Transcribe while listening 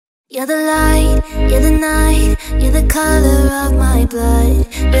You're the light, you're the night, you're the color of my blood.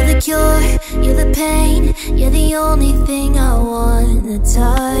 You're the cure, you're the pain, you're the only thing I wanna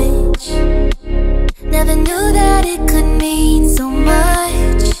touch. Never knew that it could mean so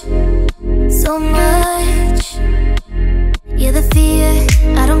much, so much. You're the fear,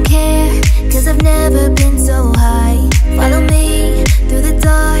 I don't care, 'cause I've never been so high. Follow me through the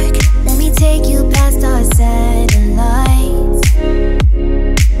dark, let me take you past our satellites.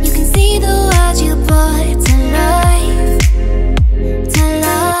 You can see the world you brought to life, to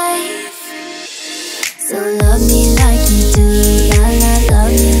life. So love me like you do, la la,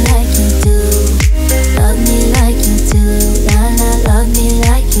 love me like you do. Love me like you do, la la, love me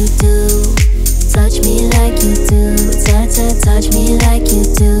like you do. Touch me like you do, touch me like you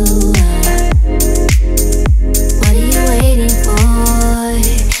do. What are you waiting for?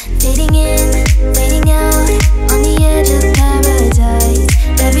 Fading in, fading out, on the edge of paradise.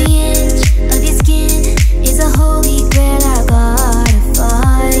 Every inch of your skin is a holy grail I gotta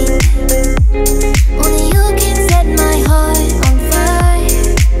find. Only you can set my heart on fire,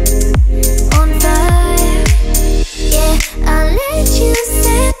 on fire. Yeah, I'll let you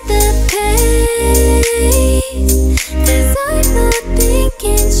set the pace, 'cause I'm not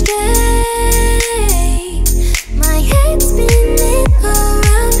thinking straight. My head's spinning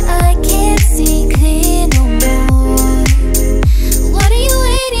around, I can't see clear no more. What are you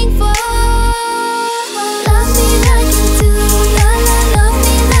waiting for? Love me like you do, la la, love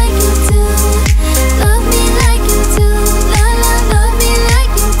me like you do. Love me like you do, la la, love me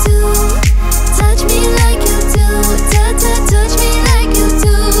like you do. Touch me like you do, touch me like you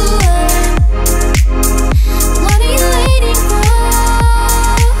do. What are you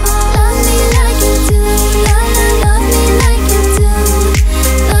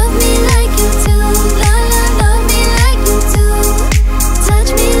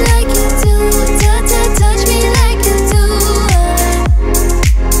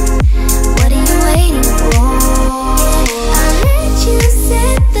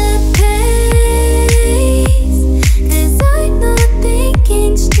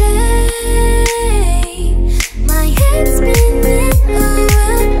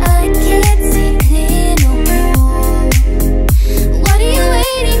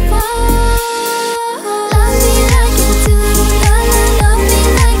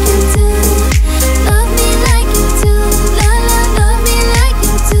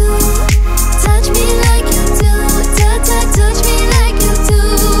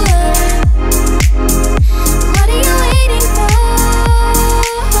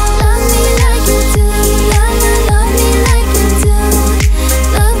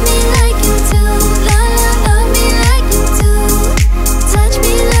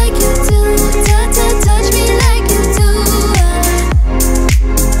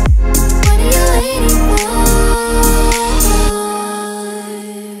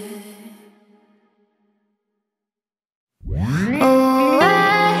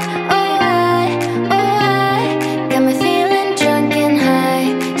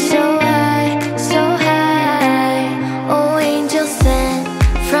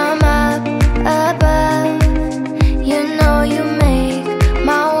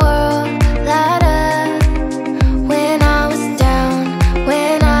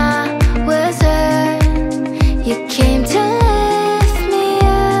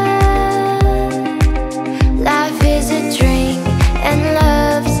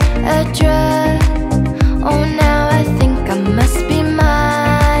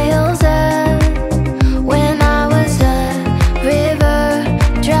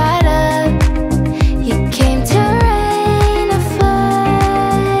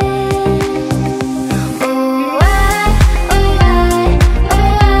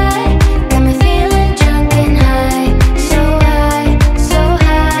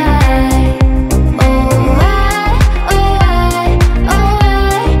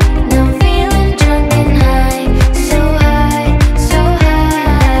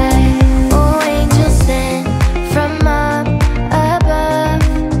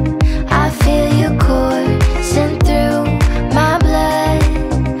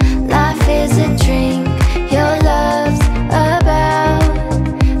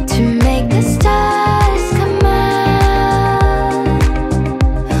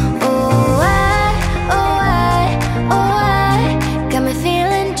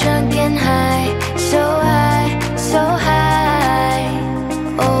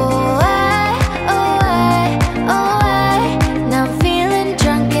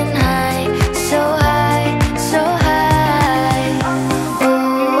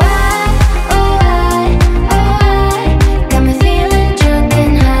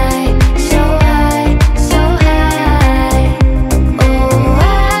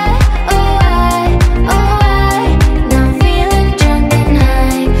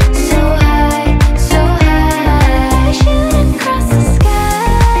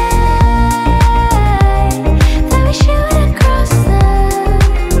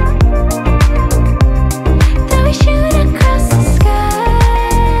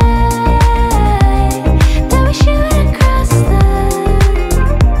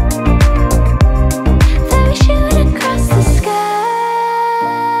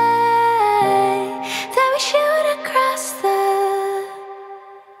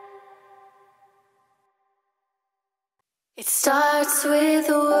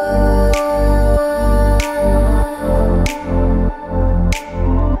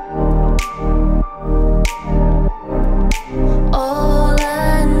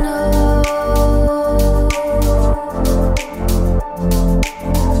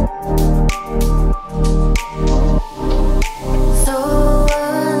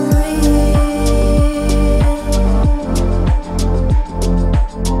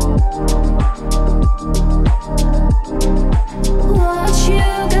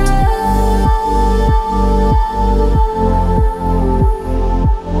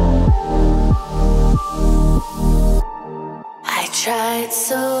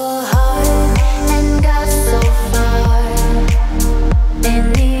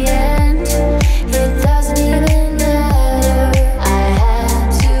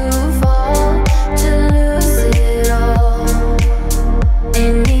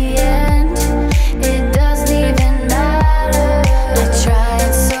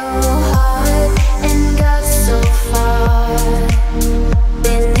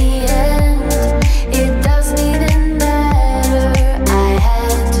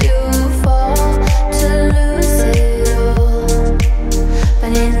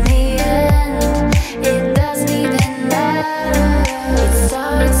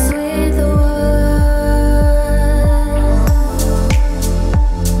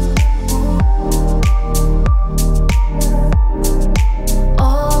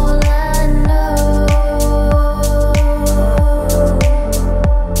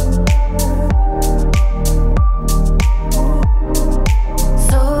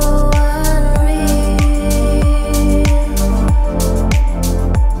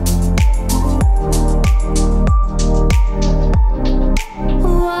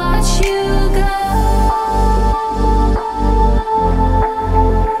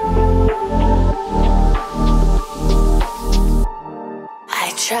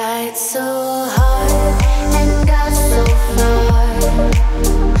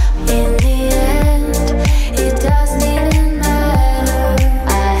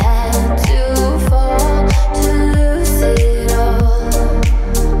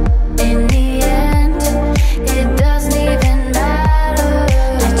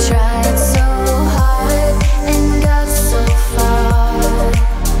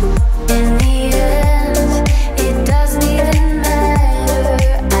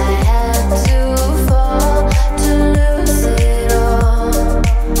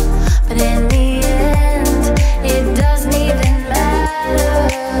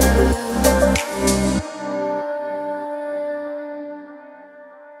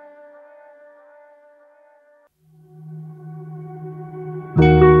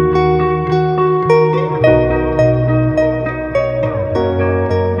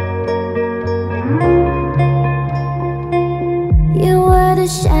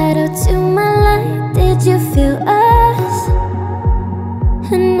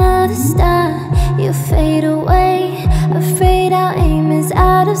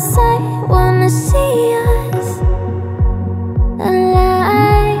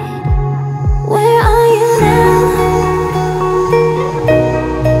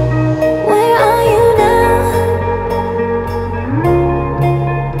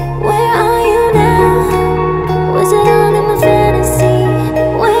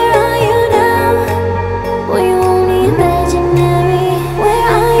Were you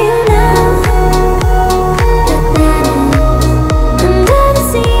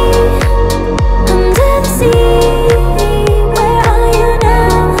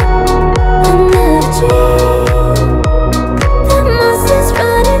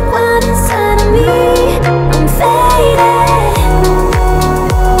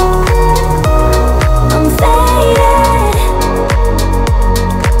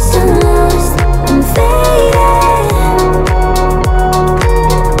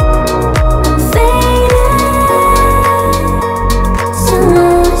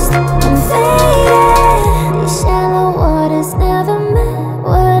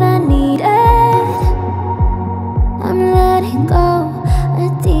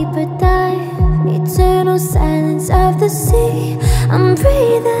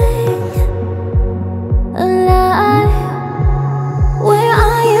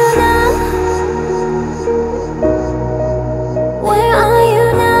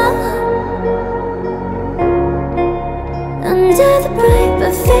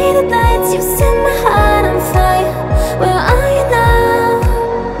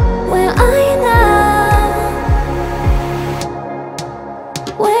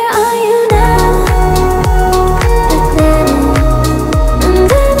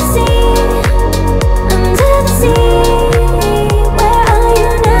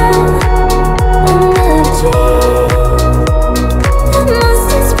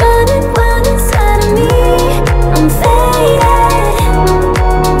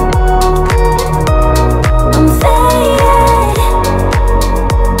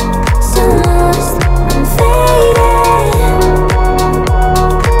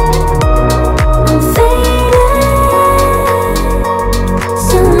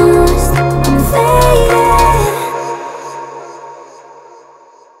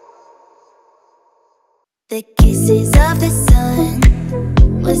The kisses of the sun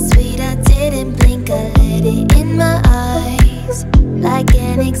was sweet, I didn't blink, I let it in my eyes. Like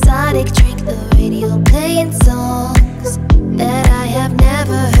an exotic drink, the radio playing songs that I have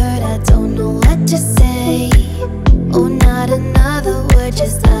never heard, I don't know what to say. Oh, not another word,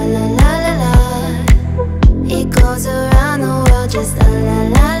 just la la la la la. It goes around the world, just la la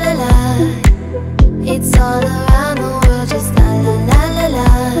la la la. It's all around the world, just la la la la la.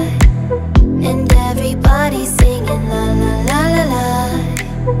 And everybody's singing la la la la la.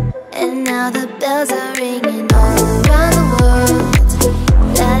 And now the bells are ringing all around the world.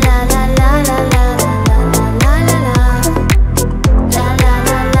 La la la la la la la la la la la. La la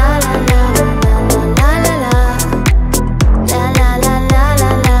la la la la la la la la. La la la la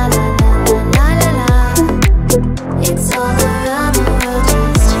la la la la la la. It's all around the world,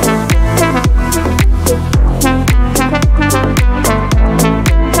 just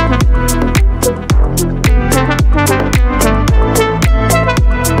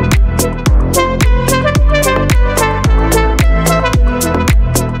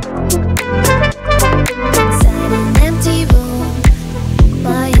inside an empty room.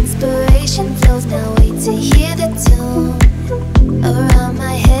 My inspiration flows, now wait to hear the tune. Around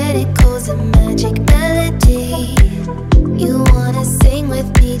my head it goes a magic melody. You wanna sing with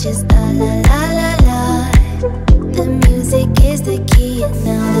me, just la la la la la. The music is the key and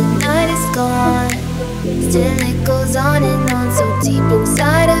now the night is gone. Still it goes on and on, so deep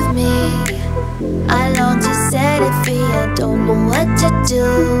inside of me. I long to set it free, I don't know what to do.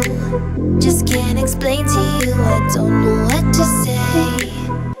 Just can't explain to you, I don't know what to say.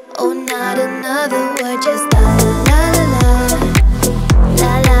 Oh, not another word, just la la la la la.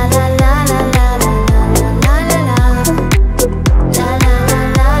 La la la la la la la la la la la. La la la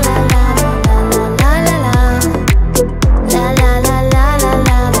la la la la la la la la. La la la la la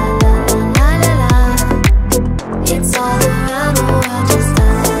la la la la la. It's all around the world, just la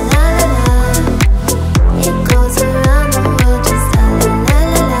la la la la. It goes around the world, just la la la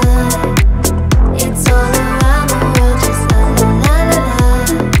la la. It's all around the world, just la la la la la.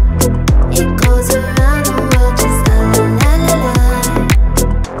 It goes around the world, just la la la la la.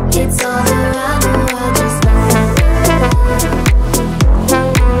 It's all around the world, just la la la la.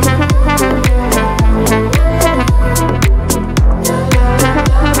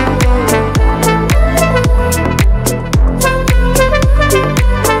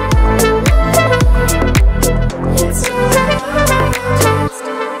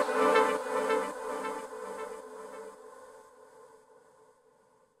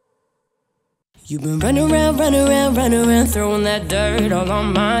 You've been running around, throwing that dirt all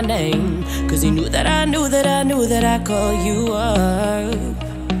on my name. Cause you knew that I knew that I'd call you up.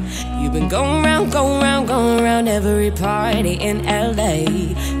 You've been going round every party in LA.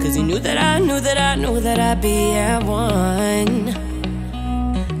 Cause you knew that I knew that I'd be at one.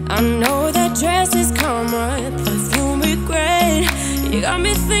 I know that dress is karma, perfume regret. You got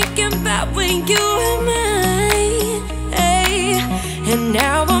me thinking about when you were mine, hey. And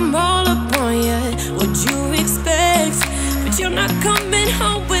now I'm all upon you, what you expect? But you're not coming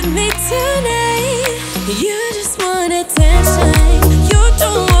home with me tonight. You just want attention, you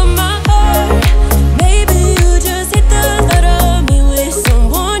don't want my heart. Maybe you just hate the thought of me with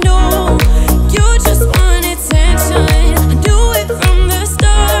someone new. You just want attention, I knew it from the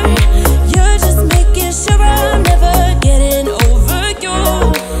start. You're just making sure I'm never getting over you.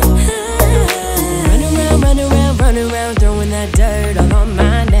 Run around, throwing that dirt all on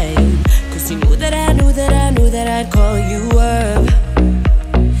my name. Cause you knew that I knew that I'd call you up.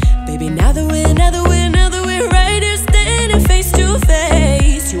 Baby, now that we're right here standing face to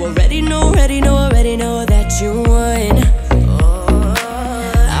face, you already know that you won.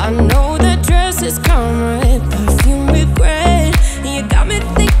 I know that dress is karma, perfume regret. You got me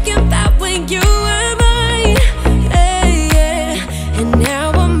thinking about when you were mine, hey, yeah. And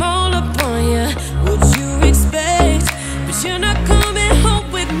now I'm all upon you, what you expect? But you're not coming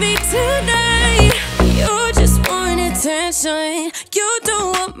home with me tonight. You just want attention, you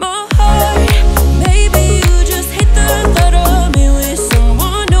don't want my heart. Maybe you just hate the thought of me with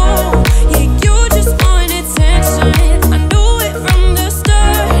someone new. Yeah, you just want attention, I knew it from the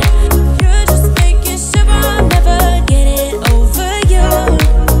start. You're just making sure I'm never getting over you.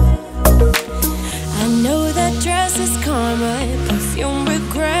 I know that dress is karma, perfume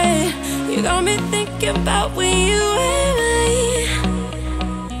regret. You got me thinking about when you were mine.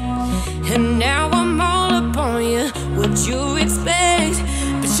 And now I'm all upon you, what you expect?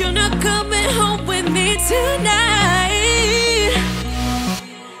 But you're not coming home with me tonight.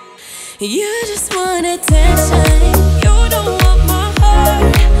 You just want attention, you don't want my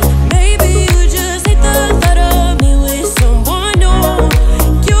heart. Maybe you just hate the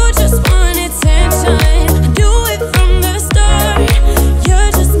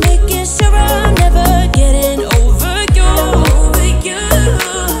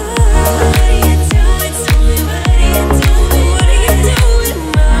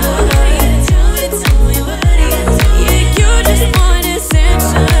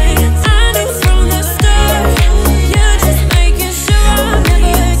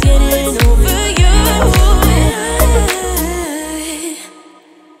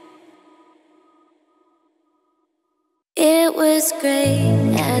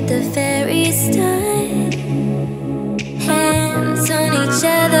at the very start. Hands on each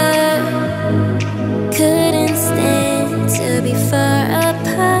other, couldn't stand to be far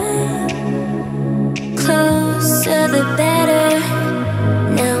apart. Closer the better,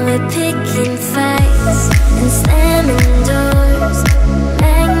 now we're picking fights and slamming doors,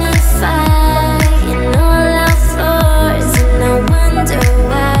 magnifying all our flaws. And I wonder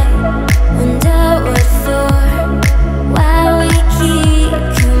why, wonder what for, why we keep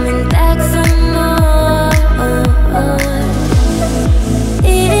coming back for more.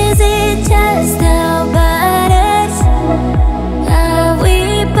 Is it just about us? Are we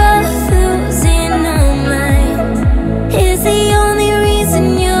both losing our minds? Is the only reason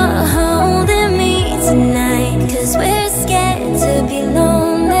you're holding me tonight 'cause we're scared to be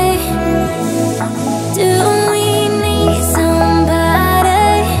lonely? Do we need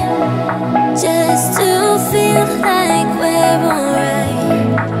somebody just to feel like we're alright?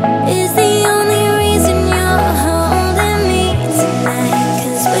 Is the only reason you're holding me tonight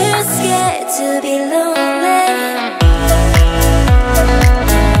 'cause we're scared to be lonely?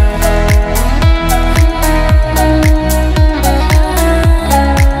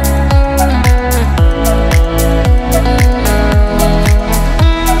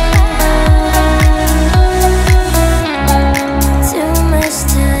 Too much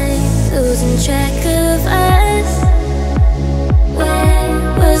time losing track of us. Where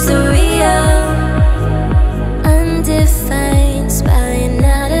was the real? Undefined, spying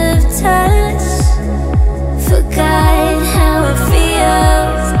out of touch. Forgot how it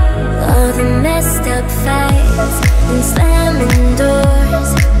feels. All the messed up fights and slamming doors,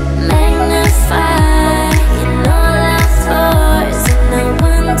 magnifying all our flaws. And I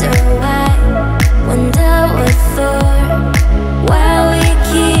wonder why, wonder what for, why we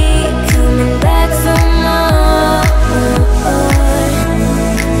keep coming back for more.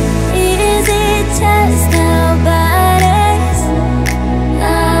 Is it just about us?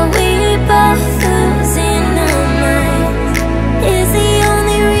 Are we both losing our minds? Is the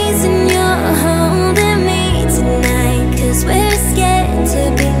only reason you're holding me tonight 'cause we're scared to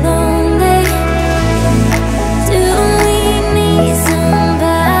be lonely? Do we need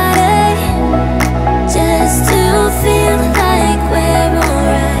somebody just to feel like we're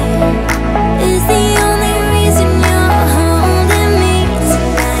alright? Is the only reason you're holding me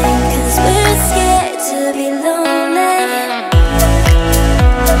tonight 'cause we're scared to be lonely?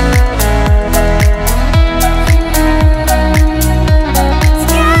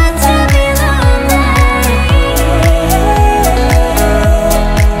 Scared to be lonely.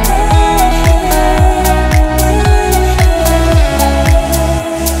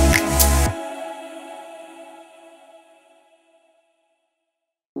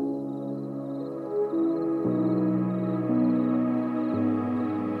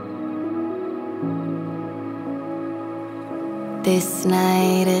 This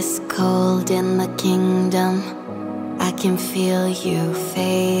night is cold in the kingdom. I can feel you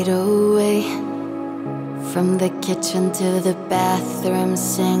fade away. From the kitchen to the bathroom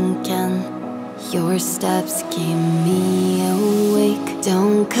sinking, your steps keep me awake.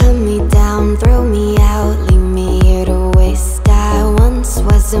 Don't cut me down, throw me out, leave me here to waste. I once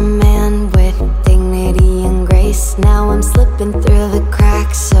was a man with dignity and grace. Now I'm slipping through the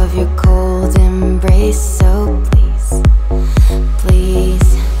cracks of your cold embrace. So please, please,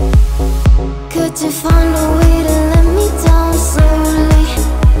 could you find a way to let me down slowly?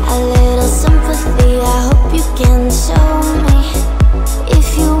 A little sympathy, I hope you can show me. If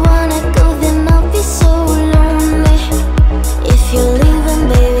you wanna go, then I'll be so lonely. If you're leaving,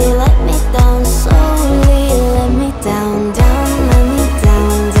 baby, let me down slowly. Let me down, down, let me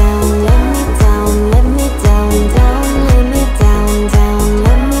down, down, let me down, let me down, down, let me down, down,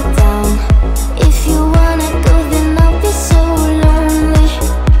 let me down. If you wanna go, then I'll be so lonely.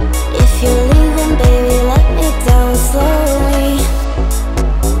 If you're leaving, baby, let me down slowly.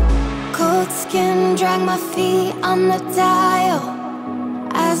 Cold skin, drag my feet on the dial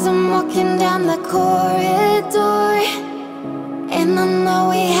as I'm walking down the corridor. And I know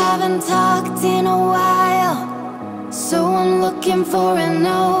we haven't talked in a while, so I'm looking for an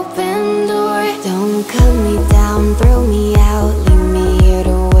open door. Don't cut me down, throw me out, leave me here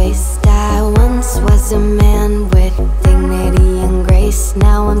to waste. I once was a man with dignity and grace.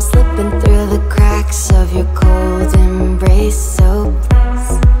 Now I'm slipping through the cracks of your cold embrace. So please,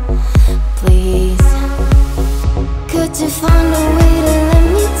 please, could you find a way to let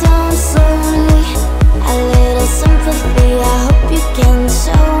me down slowly? A little sympathy, I hope you can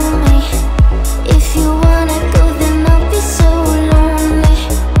show me. If you wanna go, then I'll be so lonely.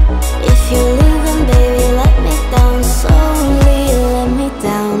 If you're leaving, baby, let me down slowly. Let me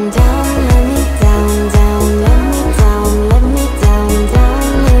down,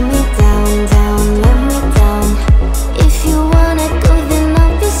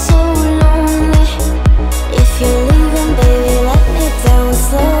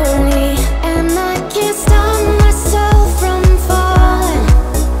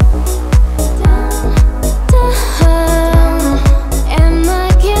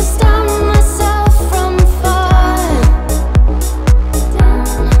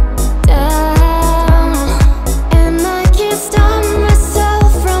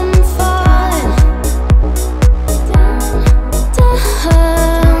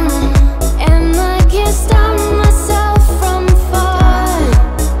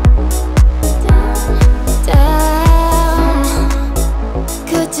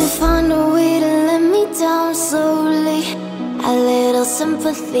 Could you find a way to let me down slowly? A little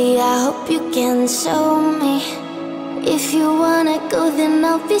sympathy, I hope you can show me. If you wanna go, then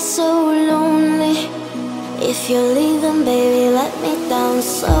I'll be so lonely. If you're leaving, baby, let me down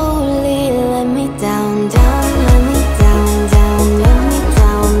slowly. Let me down, down, let me down, down, let me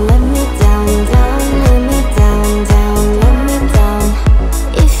down, let me down, down, let me down, down, let me down.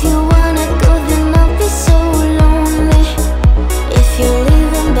 If you wanna go, then I'll be so lonely. If you're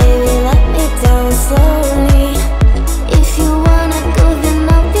leaving, baby, let me down slowly. If you wanna go, then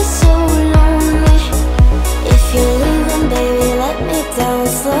I'll be so lonely. If you're leaving, baby, let me down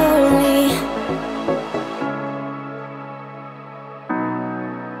slowly.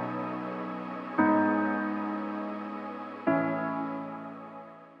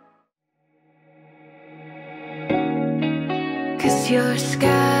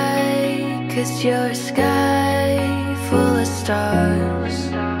 Cause you're a sky full of stars.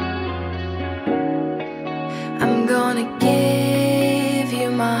 I'm gonna give you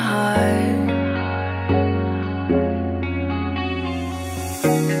my heart.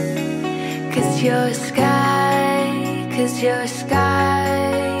 Cause you're a sky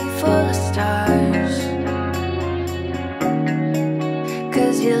full of stars.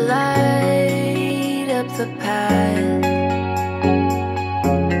 Cause you light up the path.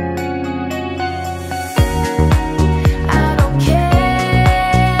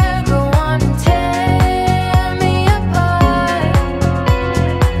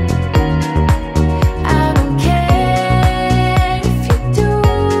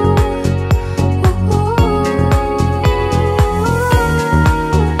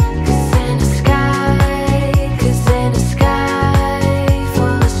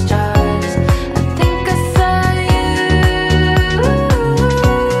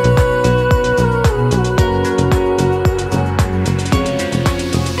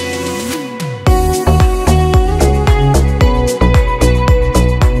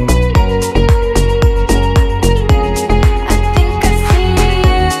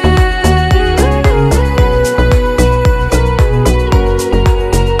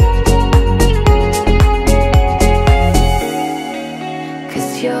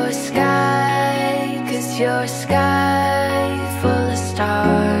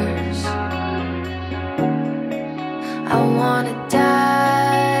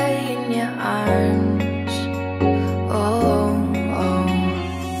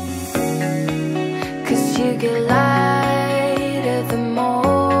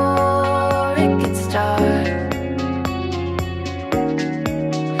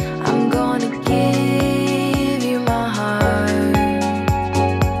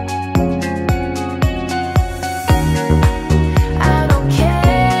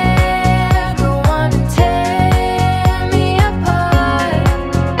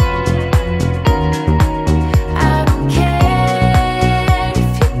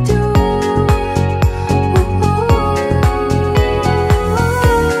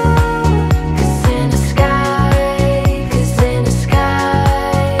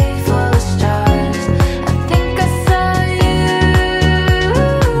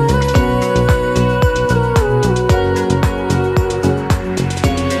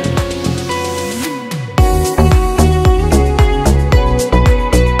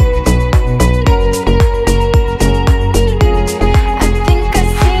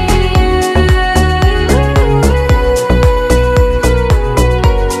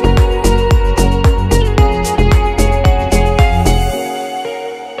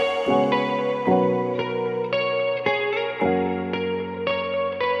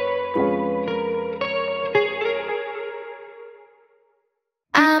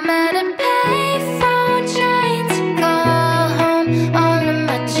 I'm at a payphone trying to call home. All of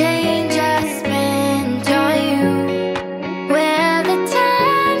my change I spent on you. Where the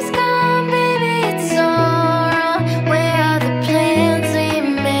time's gone, baby, it's so wrong. Where are the plans we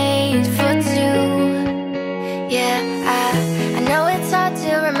made for two? Yeah, I know it's hard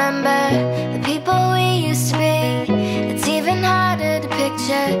to remember the people we used to be. It's even harder to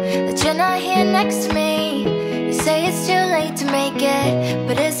picture that you're not here next to me. You say it's too late to make it,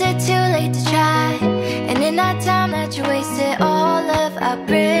 but is it too late to try? And in that time that you wasted, all of our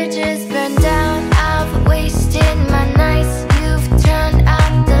bridges burned down. I've wasted my nights, you've turned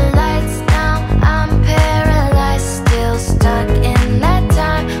out the lights. Now I'm paralyzed, still stuck in that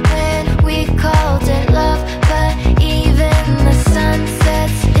time when we called it love. But even the sun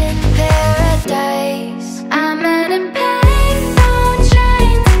sets in paradise. I'm at a payphone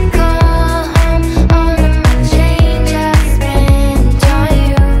trying to call home. All of my change I spent on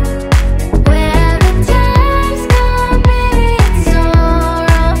you. Where the time's gone, baby, it's so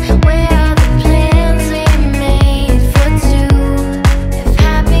wrong.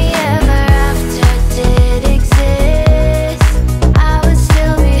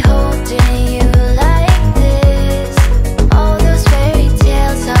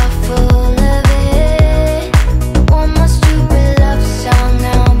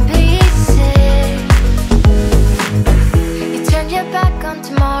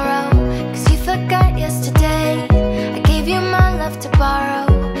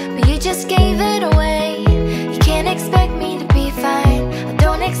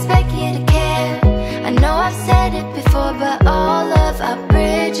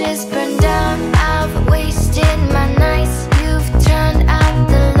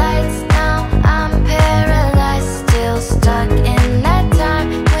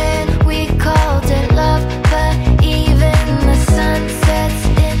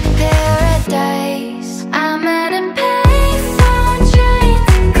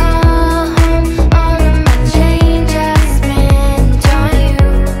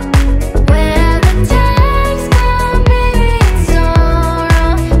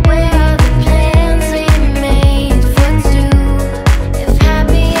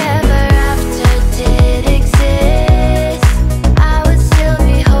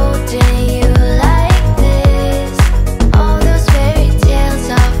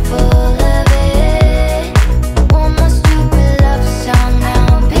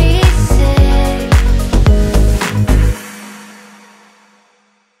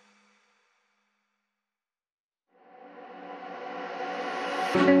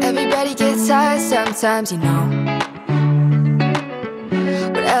 tired sometimes, you know.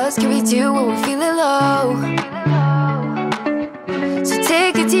 What else can we do when we're feeling low? So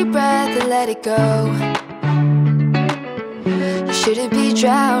take a deep breath and let it go. You shouldn't be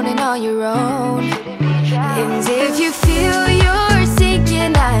drowning on your own. And if you feel you're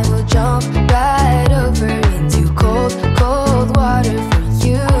sinking, I will jump right over into cold, cold water for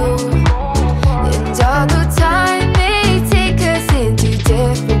you. And although time may take us into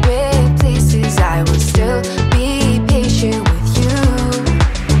different places, I will still be patient with you.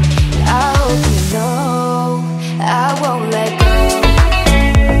 I hope you know I won't let go.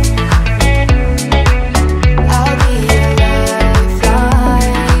 I'll be your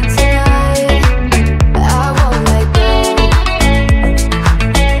lifeline tonight. I won't let go.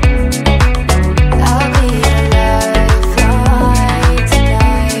 I'll be your lifeline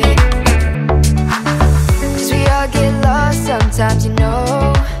tonight. 'Cause we all get lost sometimes, you know.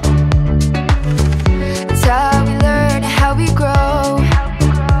 It's how we learn, how we grow.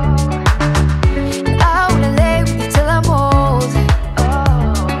 I wanna lay with you till I'm old.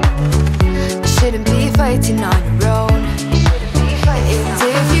 You shouldn't be fighting on your own. And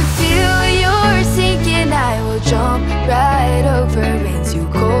if you feel you're sinking, I will jump right over into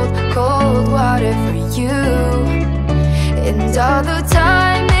cold, cold water for you. And although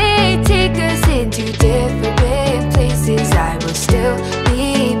time may take us into different places, I will still be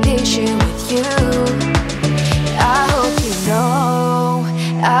patient with you. I hope you know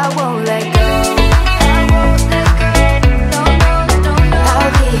I won't let go. I won't let go. No, no, no, no.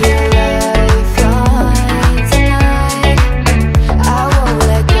 I'll be your lifeline tonight. I won't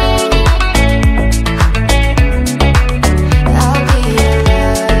let go. I'll be your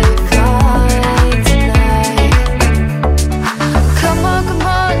lifeline tonight. Come on,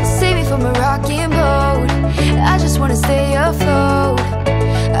 save me from a rocking boat. I just wanna stay afloat.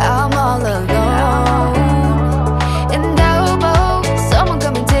 I'm all alone. And I hope someone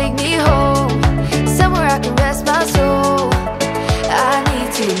come and take me home, somewhere I can rest my soul. I need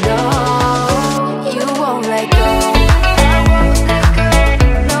to know you won't let go. I won't let go.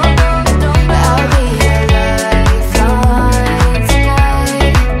 No, no, no, no. I'll be your lifeline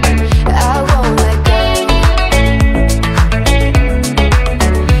tonight. I won't let go.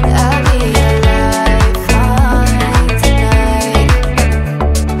 I'll be your lifeline tonight.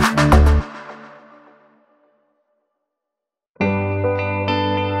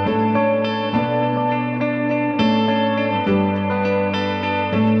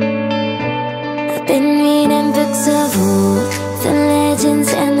 I've been reading books of old, the legends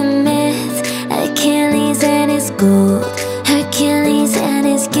and the myths, Achilles and his gold, Hercules and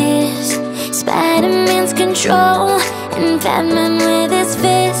his gifts, Spider-Man's control, and Batman with his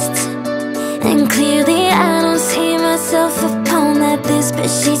fists. And clearly I don't see myself upon that list. But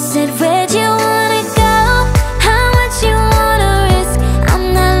she said, where'd you wanna go? How much you wanna risk? I'm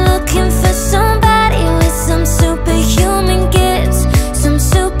not looking for somebody with some superhuman gifts, some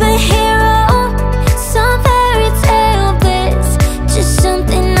superhero, some fairy tale bliss. Just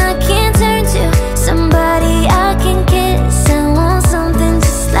something I can turn to, somebody I can kiss. I want something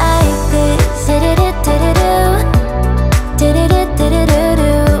just like this. Do-do-do-do-do-do.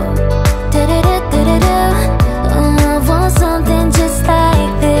 Do-do-do-do-do-do. Do-do-do-do-do-do. Oh, I want something just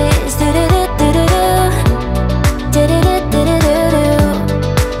like this. Do-do-do-do-do-do. Do-do-do-do-do-do.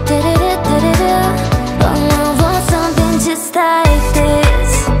 Do-do-do-do-do-do. Oh, I want something just like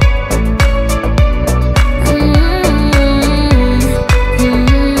this.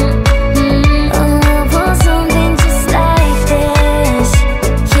 Oh, I want something just like this.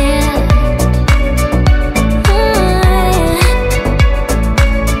 Yeah.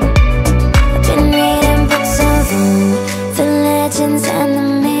 I've been reading books of old, the legends and the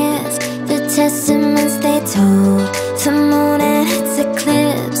myths, the testaments they told, the moon and its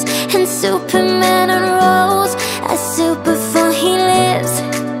eclipse, and Superman unrolls a suit before he lives.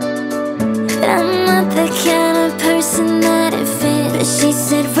 But I'm not the kind of person that it fits. But she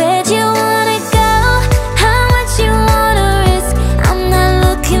said, where'd you wanna go? How much you wanna risk? I'm not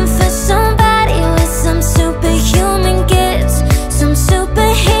looking for somebody with some superhuman gifts, some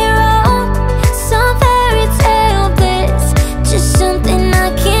superhero, some fairy tale bliss. Just something I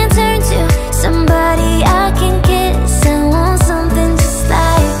can turn to, somebody I can kiss. I want something just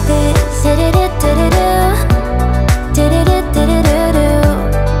like this. Do-do-do-do-do.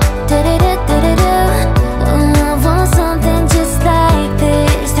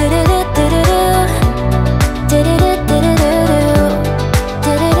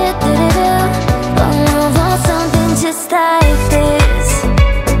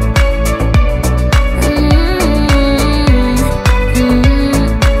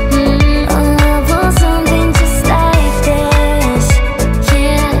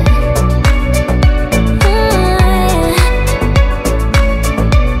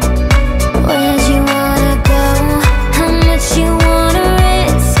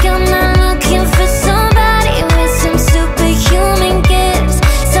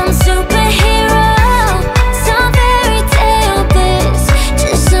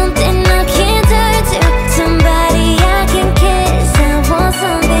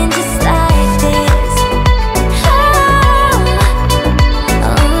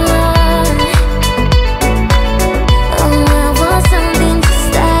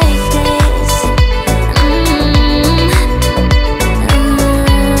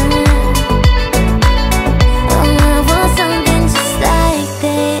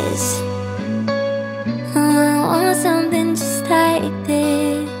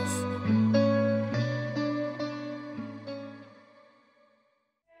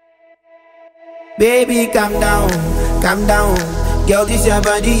 Baby, calm down, calm down. Girl, this your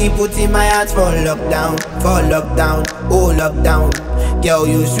body, put in my heart for lockdown, oh lockdown. Girl,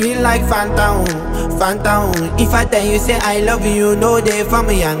 you sweet like phantom, phantom. If I tell you say I love you, no day for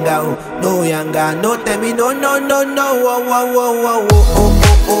me younger, no younger, no tell me no, no, no, no, oh, oh, oh, oh, oh,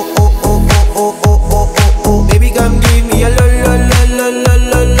 oh, oh, oh, oh, oh, oh, oh, oh. Baby, come give me a lo, lo, lo, lo, lo,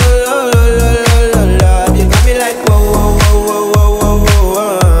 lo, lo, lo, lo, lo, lo. You got me like whoa, whoa, whoa, whoa, whoa, whoa,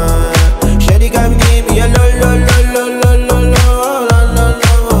 whoa. Shawty, come give me a lo, lo, lo, lo, lo, lo, lo.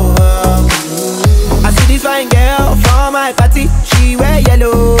 Fine girl for my party, she wear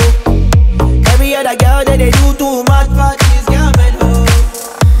yellow. Every other girl that they do too much for this girl mellow.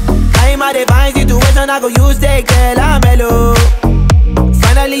 I'm at a fine situation, I go use the girl I'm mellow.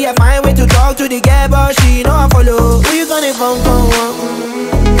 Finally I find way to talk to the girl, but she know I follow. Who you gonna phone for one?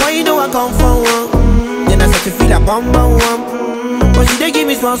 Why you know I come for one? Then I start to feel a bum bum one. But she dey give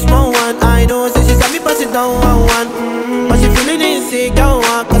me small small one. I know, say she said me pass it down one. But she feeling insecure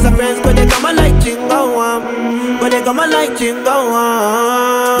one. Cause her friends go they come and like jingle one. But they come and like jingle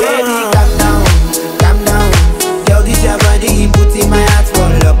one. Baby, calm down, calm down. Girl, this your body, put in my heart for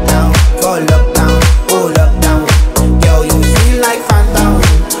lockdown, oh lockdown. Girl, you feel like phantom,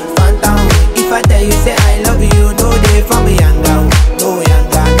 phantom. If I tell you say I love you, no day for me younger, no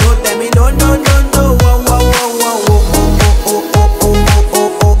younger. No tell me no, no, no, no. Whoa, whoa, whoa, whoa, whoa.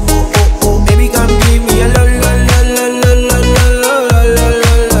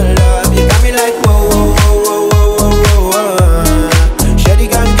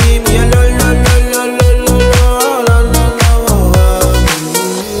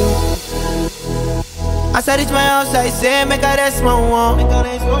 As I reach my house, I say, make a rest, my one.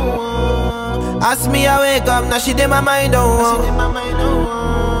 Ask me, I wake up, now she did my mind, oh.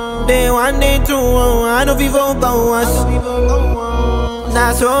 Day one, day two, I know people go us.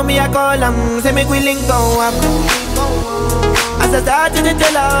 Now so me, I call them, say make we link go up. As I start to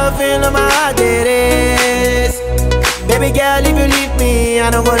tell her, feel on my heart it is. Baby girl, if you leave me, I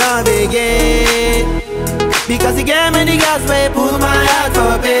don't go love again. Because you gave me the gas, may pull my heart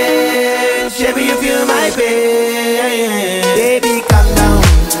for pain. Baby, you feel my pain. Baby, calm down,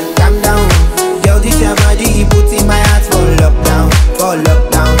 calm down. Girl, this your body, put in my heart for lockdown, oh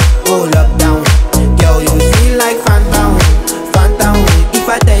lockdown. Girl, you feel like phantom, phantom. If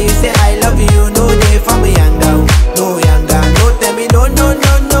I tell you say I love you, no day for me younger, no younger. No tell me no, no,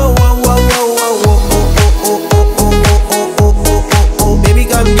 no, no. Whoa, whoa, whoa, whoa, whoa, oh, oh, oh, oh, oh, oh, oh, oh, oh. Baby,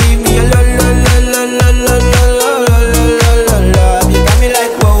 come give me a lo, lo, lo, lo, lo, lo, lo, lo, lo, lo, lo. You got me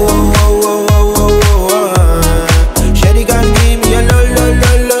like whoa, whoa, whoa, whoa, whoa, whoa. Shawty, come give me a lo, lo,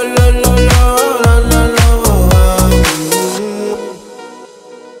 lo, lo, lo, lo, lo, lo, lo.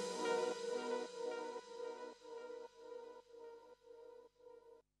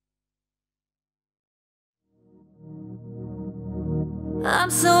 I'm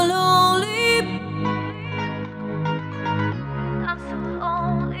so lonely. I'm so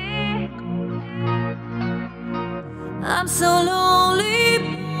lonely. I'm so lonely.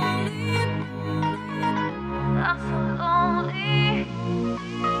 I'm so lonely.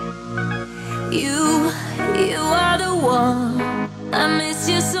 You are the one. I miss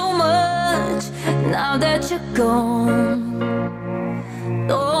you so much now that you're gone.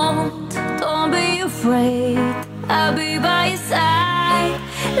 Don't be afraid. I'll be by your side,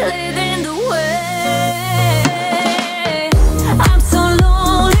 leading the way. I'm so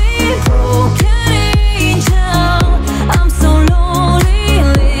lonely, broken angel. I'm so lonely,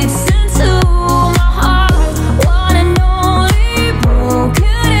 listen to my heart. One and only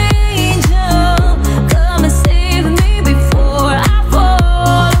broken angel. Come and save me before I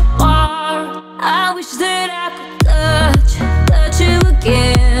fall apart. I wish that I could touch you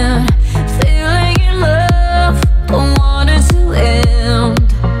again. Feeling in love, don't want it to end.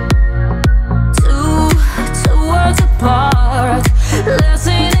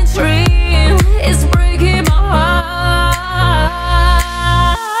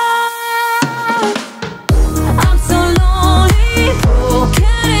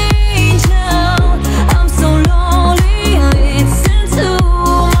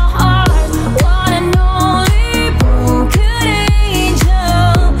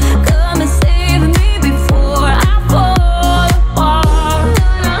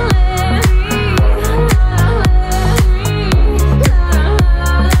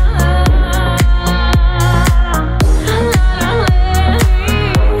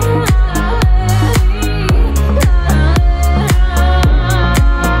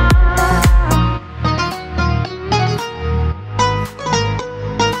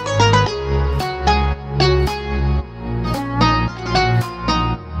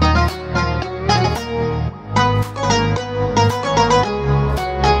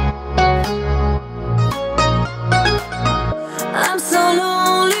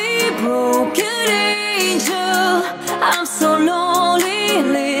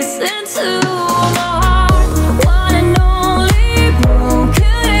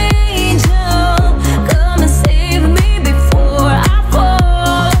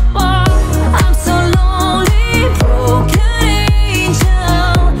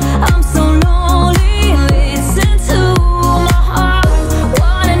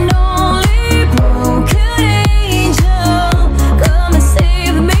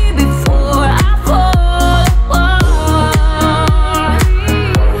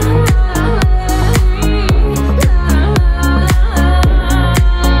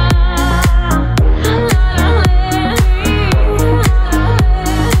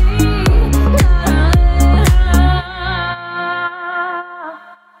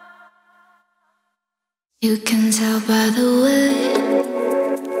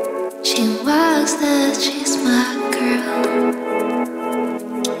 that she's my girl.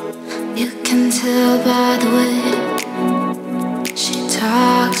 You can tell by the way she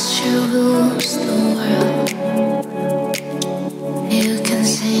talks, she rules the world. You can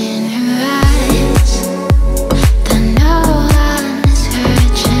see in her eyes that no one is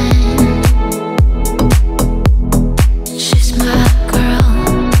hurting. She's my girl,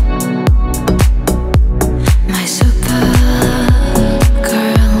 my Supergirl.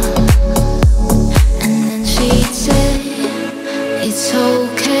 And then she'd say, it's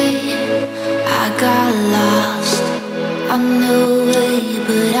okay, I got lost on the way,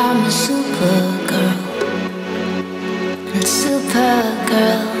 but I'm a Supergirl. And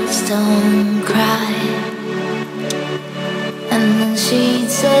Supergirls don't cry. And then she'd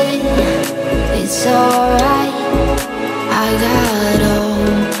say, it's alright, I got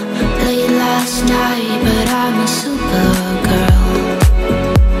home late last night, but I'm a Supergirl.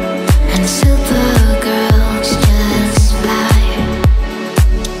 And Supergirls just fly.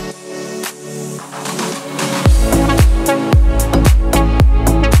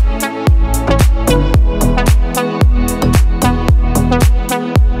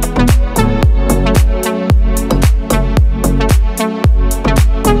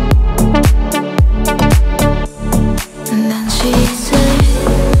 And then she said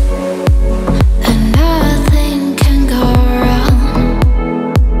that nothing can go wrong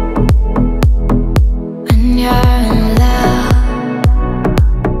when you're in love.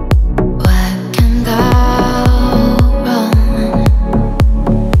 What can go wrong?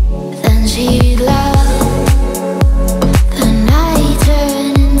 Then she'd love the night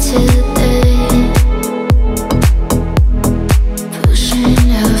turn into day, pushing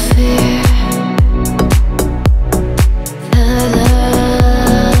her fear further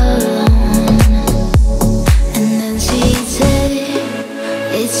alone. And then she'd say,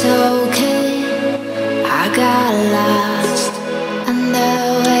 it's okay, I got lost on the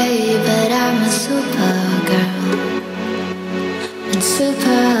way, but I'm a Supergirl. And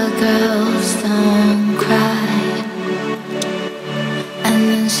Supergirls don't cry. And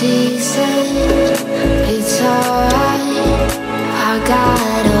then she said, it's alright, I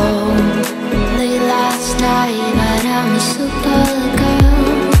got home late last night, but I'm a Supergirl.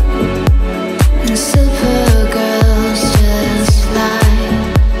 And Supergirls just fly.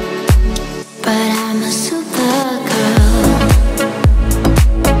 But I'm a Supergirl.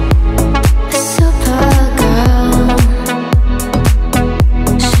 A Supergirl.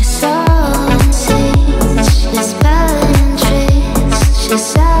 She's selling seeds, she's spelling trees. She's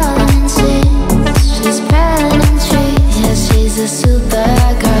selling seeds, she's spelling trees. Yeah, she's a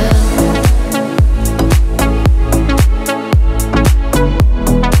Supergirl.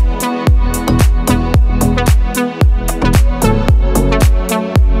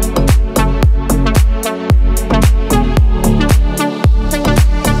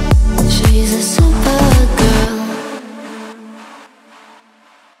 She's a Supergirl.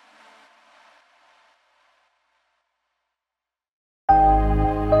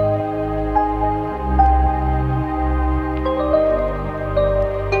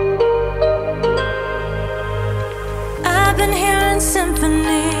 I've been hearing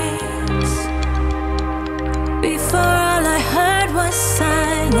symphonies. Before all I heard was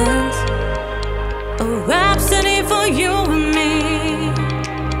silence. A rhapsody for you and me.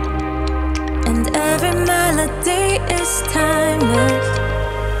 And every melody is timeless.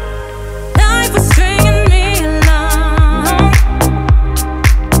 Life was stringing me along.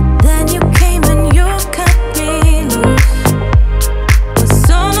 Then you came and you cut me loose. Was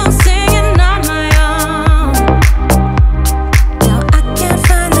solo singing on my own. Now I can't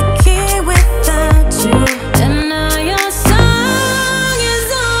find the key without you. And now your song is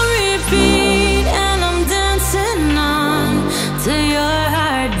on repeat, and I'm dancing on to your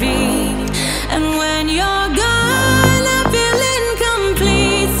heartbeat. And when you're gone, I feel incomplete.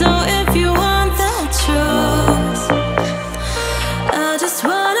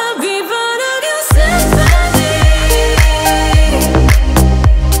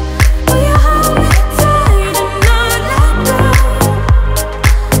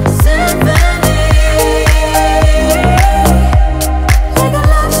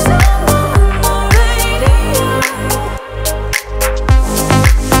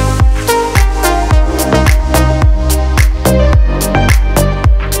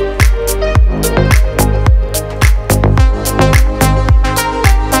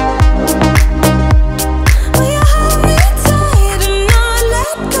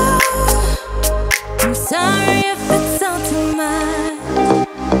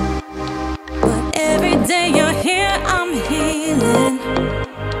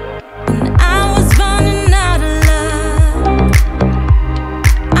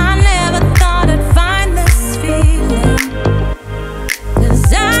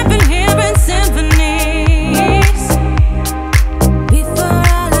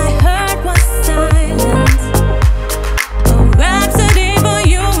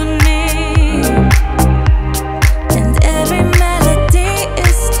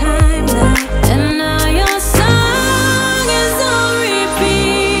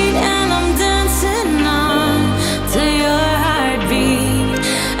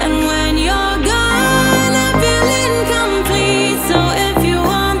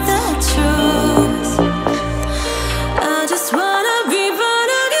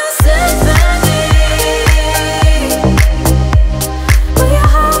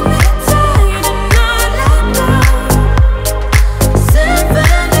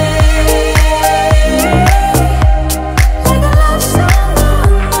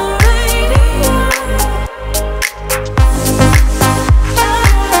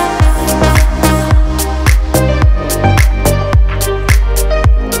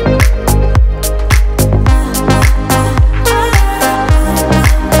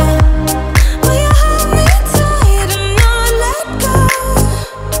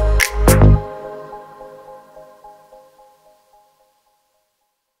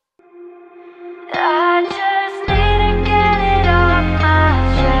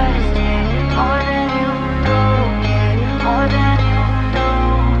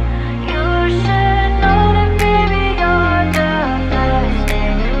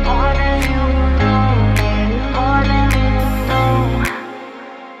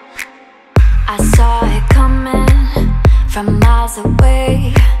 I saw it coming from miles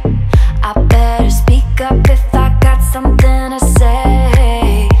away. I better speak up if I got something to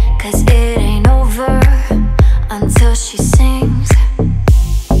say, 'cause it ain't over until she sings.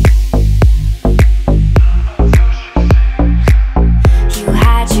 You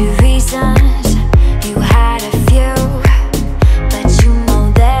had your reasons, you had a few, but you know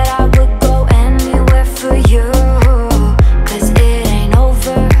that I would go anywhere for you, 'cause it ain't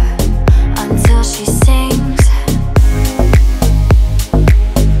over until she sings.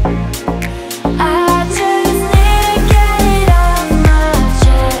 I just need to get it off my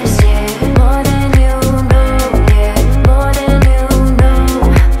chest, yeah, more than you know, yeah, more than you know.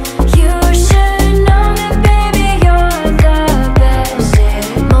 You should know that, baby, you're the best, yeah,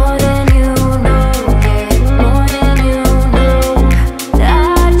 more than you know, yeah, more than you know.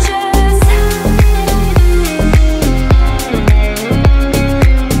 I just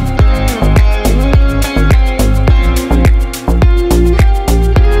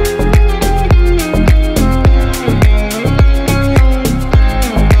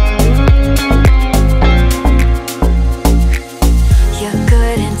your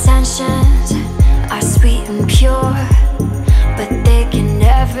good intentions are sweet and pure, but they can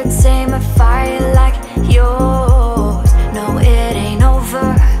never tame a fire like yours. No, it ain't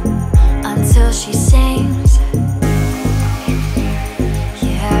over until she sings.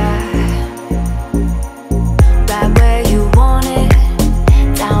 Yeah, right where you want it,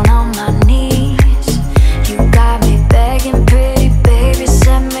 down on my knees. You got me begging, pretty baby,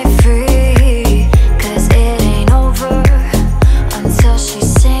 set me free, 'cause it ain't over until she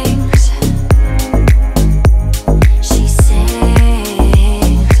sings. She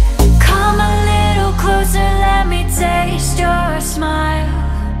sings. Come a little closer, let me taste your smile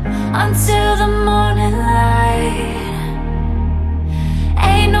until the morning light.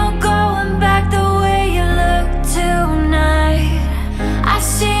 Ain't no going back the way you look tonight. I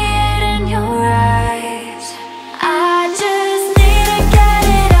see it in your eyes. I just need to get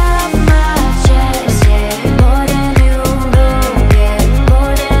it off my chest, yeah, more than you know, yeah,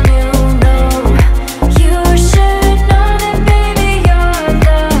 more than you know. You should know that, baby, you're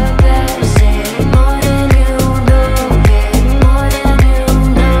the best, yeah, more than you know, yeah, more than you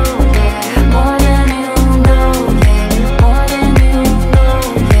know, yeah, more than you know, yeah, more than you know,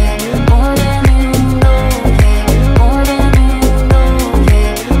 yeah, more than you know, yeah, more than you know,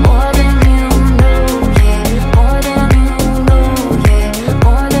 yeah, more than you know, yeah, more than you know, yeah,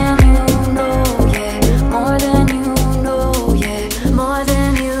 more than you know, yeah, more than you know, yeah, more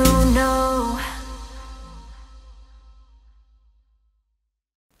than you know.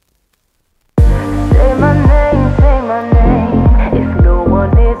 Say my name, say my name. If no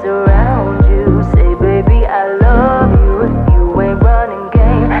one is around you, say, baby, I love you. If you ain't running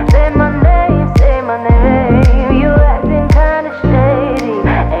game, say my name, say my name. You acting kinda shady,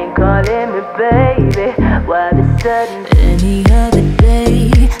 ain't calling me baby. Why the sudden? Any other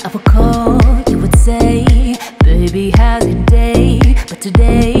day, I would call, you would say, baby, how's your day? But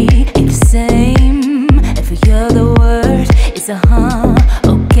today ain't the same. Every other word is a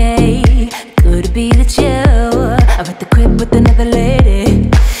okay. Could it be that you are at the crib with another lady?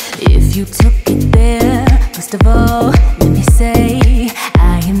 If you took it there, first of all, let me say,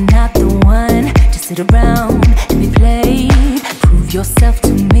 I am not the one to sit around and be played. Prove yourself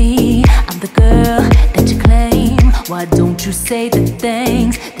to me, I'm the girl that you claim. Why don't you say the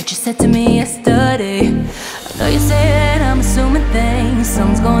things that you said to me yesterday? I know you say that I'm assuming things,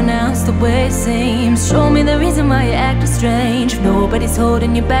 something's going out, it's the way it seems. Show me the reason why you're acting strange. If nobody's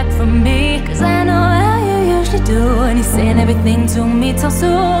holding you back from me, 'cause I know how you usually do. And you're saying everything to me, tell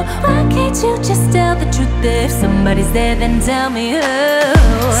so. Why can't you just tell the truth? If somebody's there, then tell me who.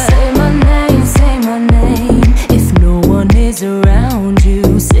 Say my name, say my name. If no one is around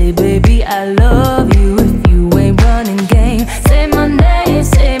you, say, baby, I love you. If you ain't running game, say my name,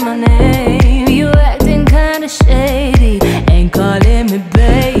 say my name. You acting kinda shady, ain't calling me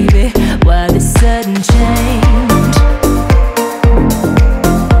baby. Why the sudden change?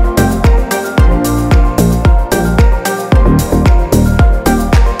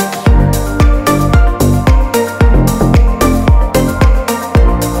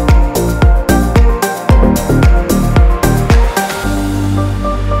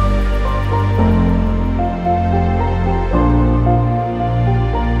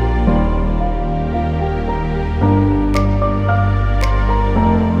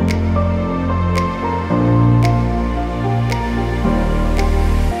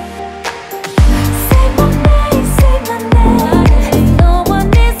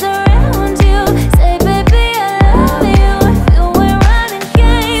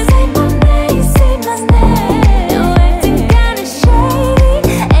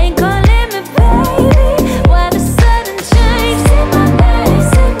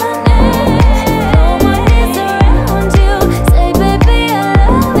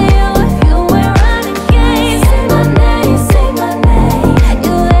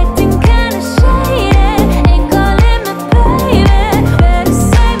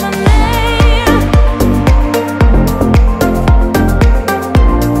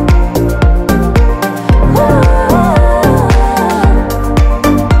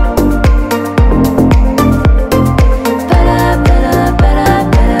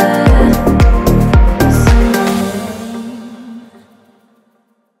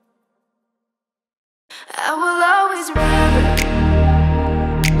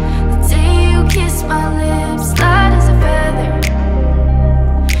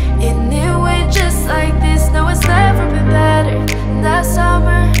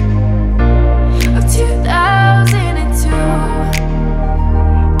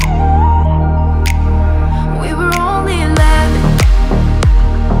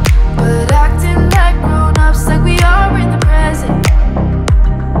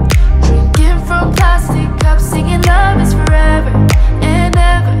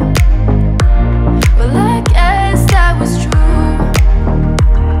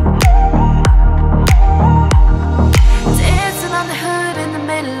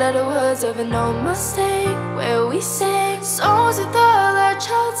 middle of the woods of an old mistake, where we sing songs with all our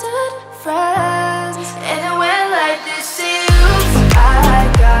childhood friends. And it went like this: see you, I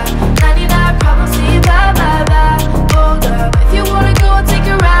got 99 problems, see you, bye, bye, bye. Hold up, if you wanna go and take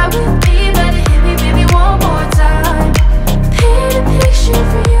a ride with me, better hit me, baby, one more time. Paint a picture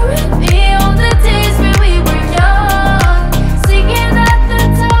for you and me on the days when we were young, singing at the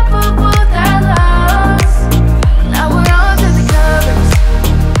top of both our lungs. Now we're on to the covers.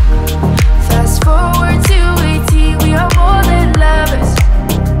 Fast forward to 18, we are more than lovers.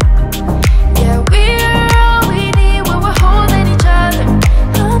 Yeah, we're all we need when we're holding each other.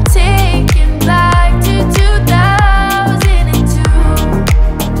 I'm taking back to 2002.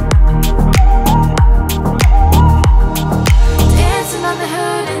 Dancing on the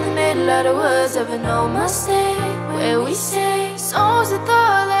hood in the middle of the woods of an old Mustang, where we sing songs with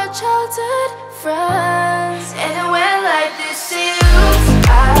all our childhood friends. And it went like this: see you,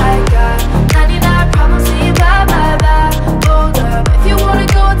 I got 99 problems, see you, bye, bye, bye. Hold up, if you wanna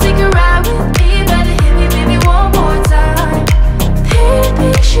go and take a ride with me, better hit me, baby, one more time. Paint a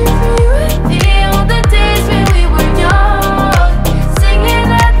picture for you and me on the days when we were young, singing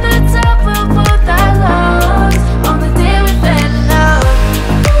at the top of both our lungs on the day we fell in love.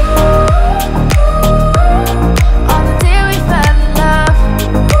 On the day we fell in love.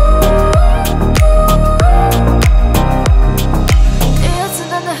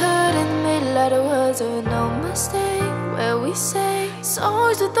 Dancing on the hood in the middle of the woods of an old Mustang, where we sang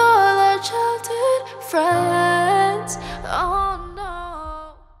songs with all our childhood friends. Oh no.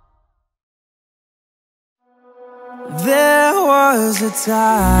 There was a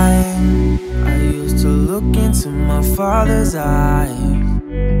time I used to look into my father's eyes.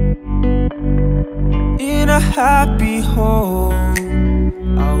 In a happy home,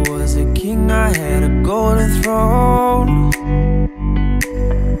 I was a king, I had a golden throne.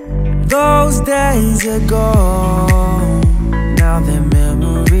 Those days are gone, now they're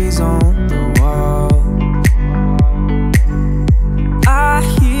memories on the wall. I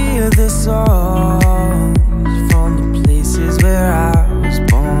hear the songs from the places where I was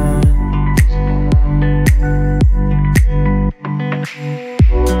born.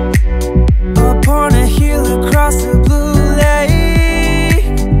 Upon a hill across the blue lake,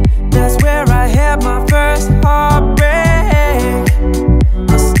 that's where I had my first heartbreak.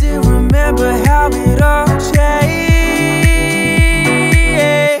 I still remember how it all changed.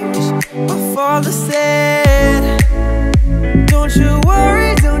 My father said, don't you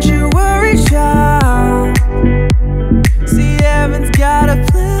worry, child. See, heaven's got a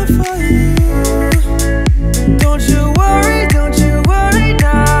plan for you. Don't you worry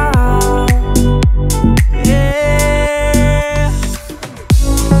now. Yeah.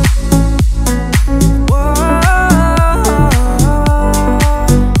 Whoa.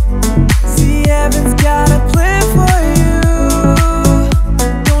 See, heaven's got a plan for you.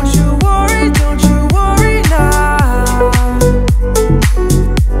 Don't you worry now.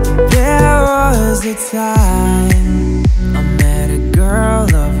 There was a time I met a girl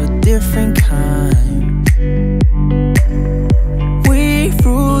of a different kind. We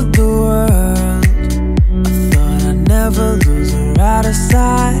ruled the world. I thought I'd never lose her out of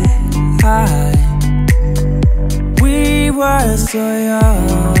sight. We were so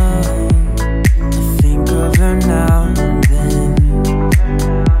young, I think of her now and then.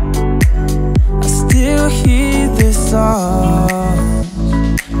 I still hear this song,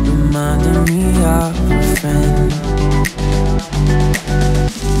 reminding me of a friend.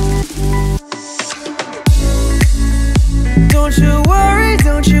 Don't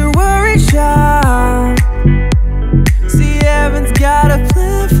you worry, child. See, heaven's got a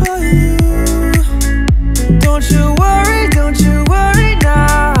plan for you. Don't you worry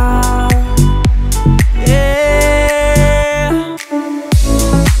now. Yeah.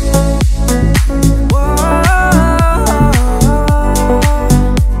 Whoa.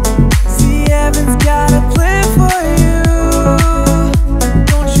 See, heaven's got a plan for you.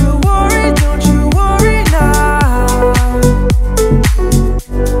 Don't you worry now.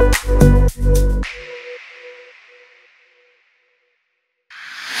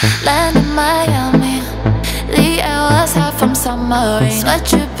 Land in Miami, the air was hot from summer rain. Sweat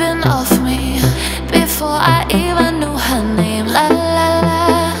dripping off me before I even knew her name. La la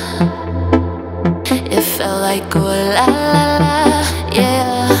la, it felt like oh la la la,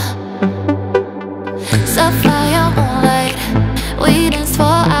 yeah. Sapphire moonlight, we danced for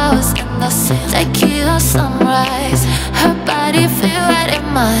hours in the sand. Tequila sunrise, her body fit right in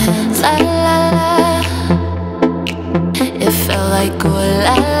my hands. La la la, it felt like oh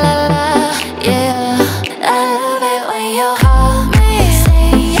la la la, yeah. I love it when you call me,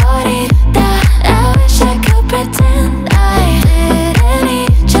 say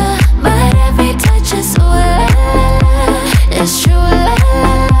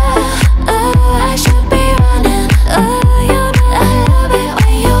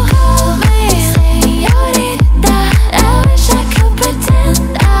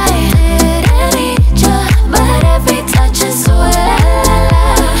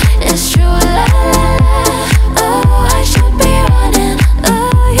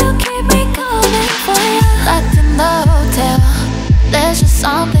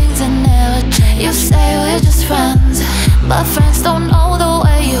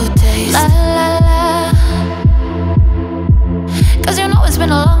been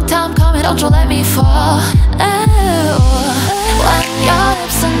a long time coming, don't you let me fall. When your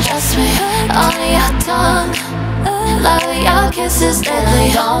lips undress me on your tongue, love your kisses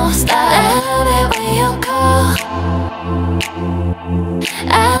deadly, don't stop. I love it when you call,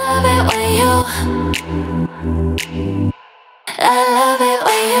 I love it when you, I love it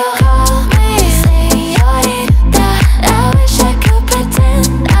when you call me Señorita. I wish I could pretend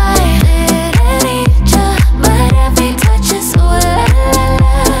I didn't need you, but every touch is ooh la la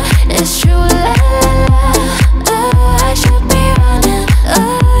la. It's true la la la. Ooh, I should be running.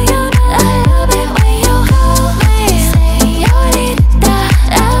 Ooh, you know I love it when you call me Señorita.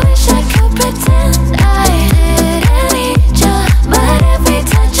 I wish I could pretend I didn't need you, but every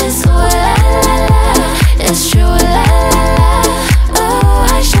touch is ooh la la la. It's true la la la. Ooh,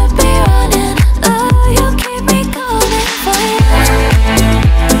 I should be running. Ooh, you keep me coming for you.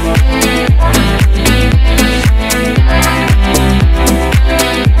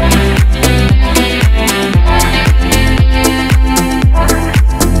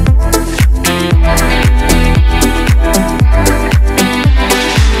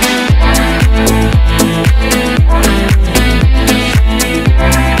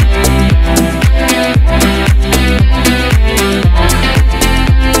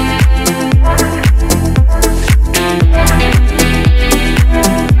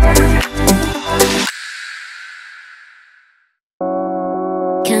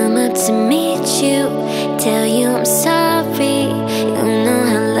 Come up to meet you, tell you I'm sorry. You know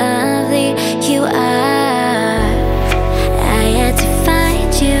how lovely you are. I had to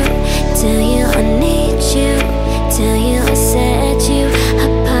find you, tell you I need you, tell you I set you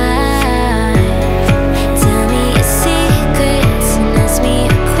apart. Tell me your secrets and ask me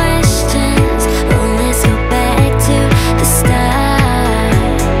your questions. Oh, let's go back to the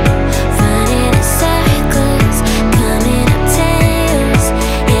start. Running in circles, coming up tails,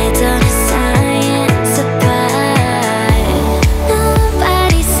 heads on a science apart.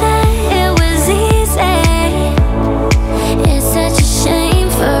 Nobody said it was easy. It's such a shame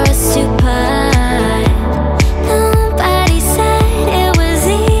for us to part. Nobody said it was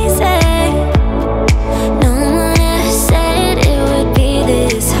easy. No one ever said it would be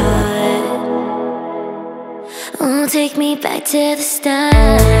this hard. Oh, take me back to the start.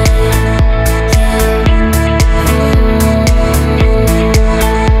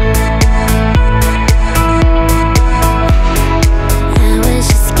 I was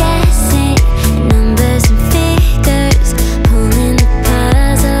just guessing numbers and figures, pulling the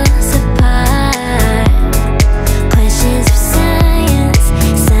puzzles apart. Questions for science,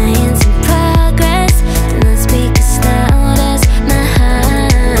 science in progress. Do not speak as loud as my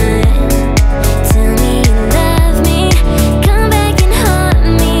heart. Tell me you love me, come back and haunt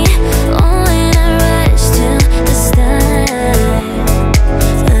me. Oh, when I rush to the start.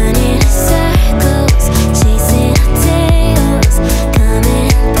 Running in circles, chasing our tails,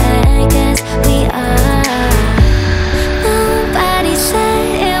 coming back as we are. Nobody said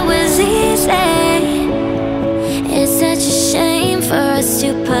it was easy. It's such a shame for us to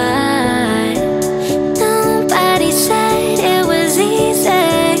part. Nobody said it was easy.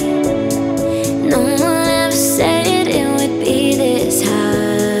 No one ever said it would be this hard.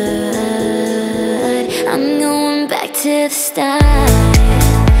 I'm going back to the start.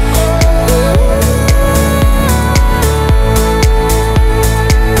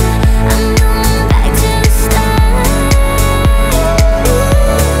 I'm going back to the start.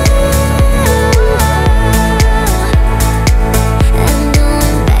 I'm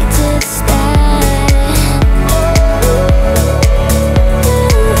going back to the start. I'm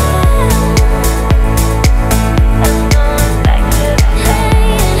going back to the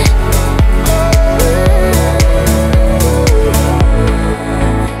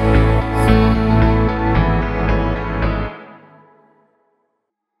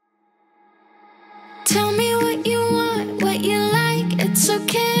Tell me what you want, what you like, it's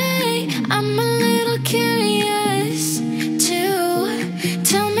okay. I'm a little curious too.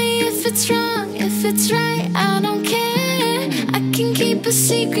 Tell me if it's wrong, if it's right, I don't care. I can keep a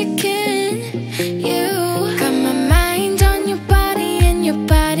secret, can you? Got my mind on your body and your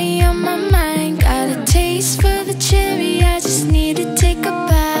body on my mind. Got a taste for the cherry, I just need to take a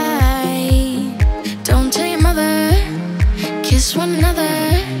bite. Don't tell your mother, kiss one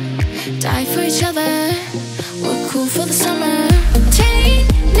another, die for each other. We're cool for the summer. Take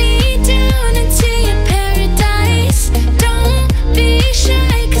me down into your paradise. Don't be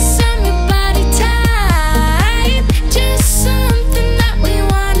shy, 'cause I'm your body type. Just something that we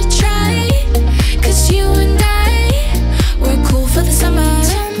wanna try, 'cause you and I, we're cool for the summer.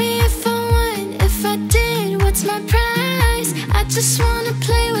 Tell me if I won, if I did, what's my prize? I just wanna wanna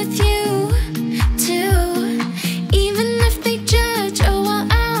play with you too. Even if they judge, oh well,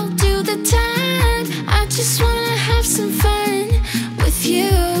 I'll do the time. I just wanna have some fun with you.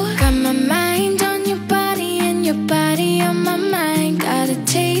 Got my mind on your body and your body on my mind. Got a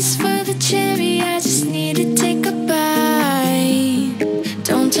taste for the cherry, I just need to take a bite.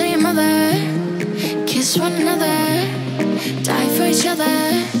 Don't tell your mother, kiss one another, die for each other.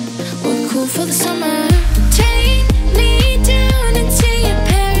 We're cool for the summer. Take me down into your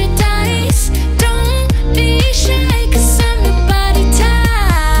paradise. Don't be shy, 'cause I'm your body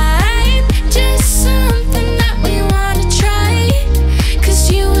type. Just something that we wanna try, 'cause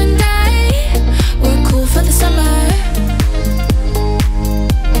you and I, we're cool for the summer.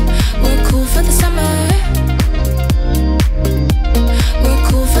 We're cool for the summer. We're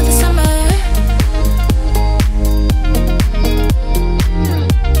cool for the summer.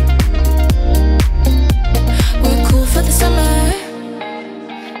 We're cool for the summer.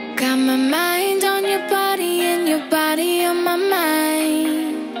 Got my mind on your body and your body on my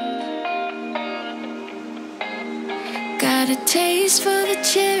mind. Got a taste for the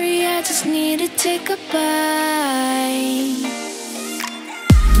cherry, I just need to take a bite.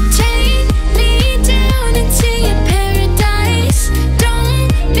 Take me down into your paradise. Don't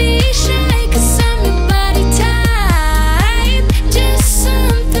be shy, 'cause I'm your body type. Just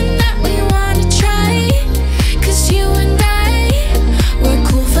something that we wanna try, 'cause you and I, we're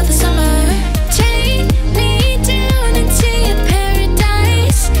cool for the summer. Take me down into your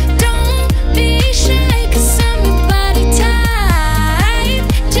paradise. Don't be shy, 'cause I'm your body type.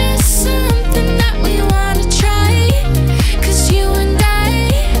 Just something that we wanna try, 'cause you and I,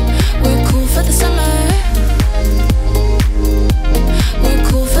 we're cool for the summer. We're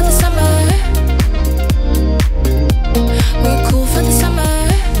cool for the summer. We're cool for the summer.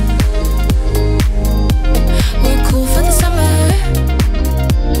 We're cool for the summer.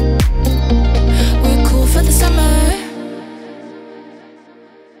 We're cool for the summer.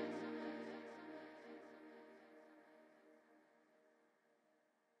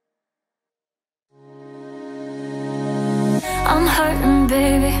 I'm hurting,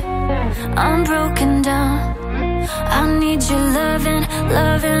 baby. I'm broken down. I need your loving,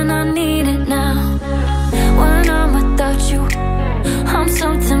 loving, I need it now. When I'm without you, I'm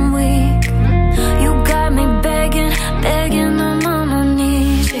something weak. You got me begging, begging, I'm on my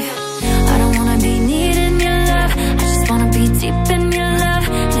knees. Yeah. I don't wanna be needing your love, I just wanna be deep in your love.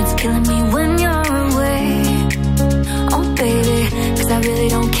 And it's killing me when you're away. Oh baby, 'cause I really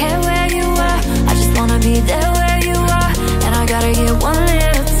don't care where you are, I just wanna be there where you are. And I gotta get one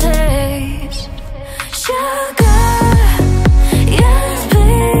little taste. Sugar, yes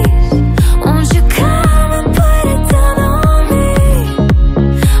please, won't you come and put it down on me?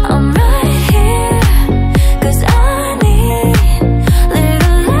 I'm right here, 'cause I need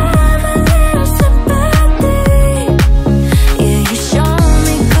little love, a little sympathy. Yeah, you show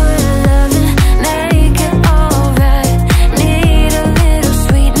me good loving, make it alright. Need a little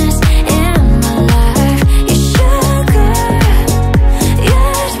sweetness in my life. You sugar,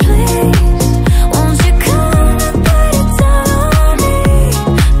 yes please, won't you come and put it down on me,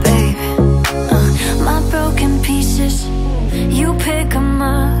 baby? My broken pieces, you pick 'em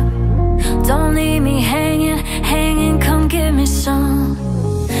up. Don't leave me hanging, hanging, come give me some.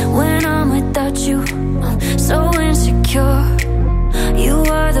 When I'm without you, I'm so insecure. You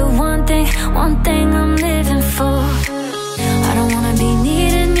are the one thing I'm living for. I don't wanna be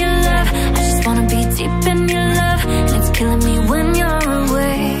needing your love, I just wanna be deep in your love. And it's killing me when you're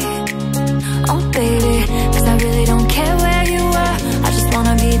away. Oh baby, 'cause I really don't care where you are, I just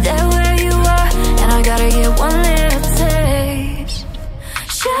wanna be there where you are. And I gotta get one little taste.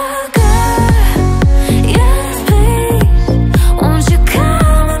 Sugar, yes please, won't you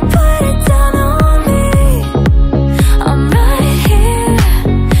come and put it down on me? I'm right here,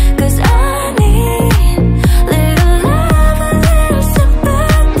 'cause I need little love, a little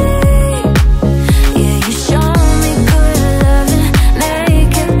sympathy. Yeah, you show me good loving,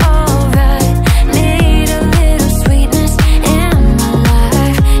 make it alright. Need a little sweetness in my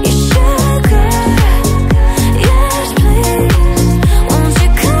life. You sugar, yes please, won't you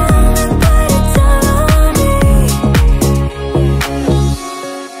come and put it down on me?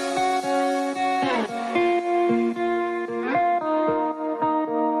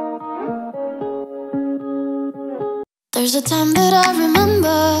 There's a time that I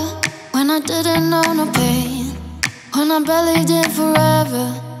remember when I didn't know no pain, when I believed in forever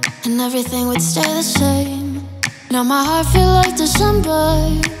and everything would stay the same. Now my heart feel like December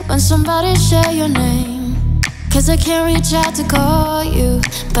when somebody share your name. 'Cause I can't reach out to call you,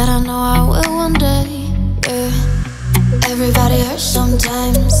 but I know I will one day, yeah. Everybody hurts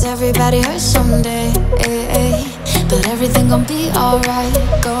sometimes, everybody hurts someday, but everything gon' be alright.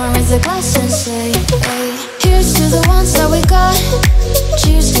 Go and raise a glass and say, hey. Here's to the ones that we got.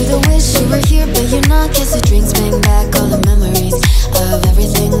 Cheers to the wish you were here but you're not. Kiss the drinks, bring back all the memories of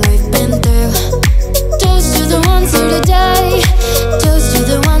everything we've been through. Toast to the ones here today. Toast to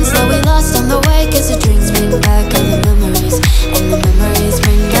the ones that we lost on the way. Kiss the drinks, bring back all the memories. And the memories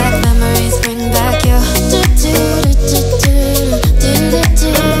bring back you. Memories bring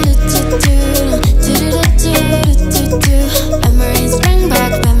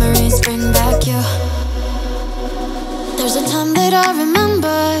back you. There's a time that I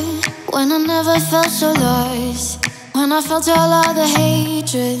remember when I never felt so lost. When I felt all of the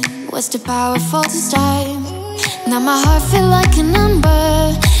hatred was too powerful to stop. Now my heart feel like an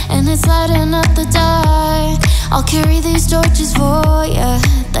ember, and it's lighting up the dark. I'll carry these torches for ya,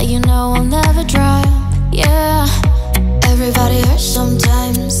 that you know I'll never drop. Yeah. Everybody hurts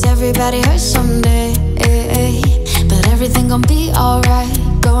sometimes, everybody hurts someday, but everything gon' be alright.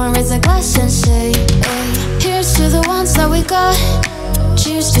 Go and raise a glass and say, hey. Here's to the ones that we got.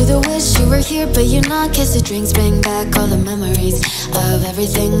 Cheers to the wish you were here but you're not. Kiss the drinks, bring back all the memories of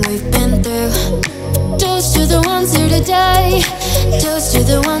everything we've been through. Toast to the ones here today. Toast to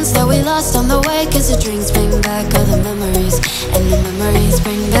the ones that we lost on the way. Kiss the drinks, bring back all the memories. And the memories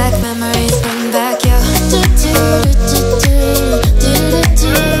bring back you. Memories bring back you.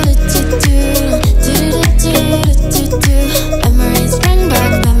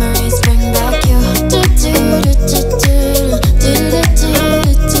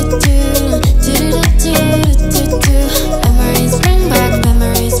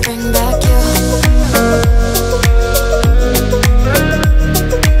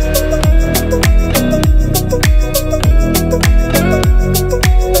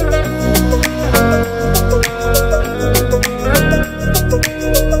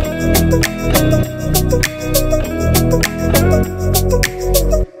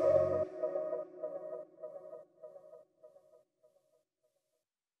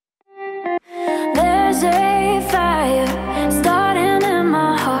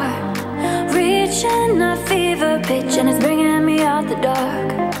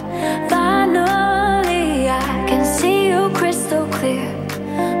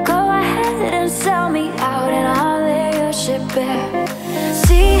 Bear.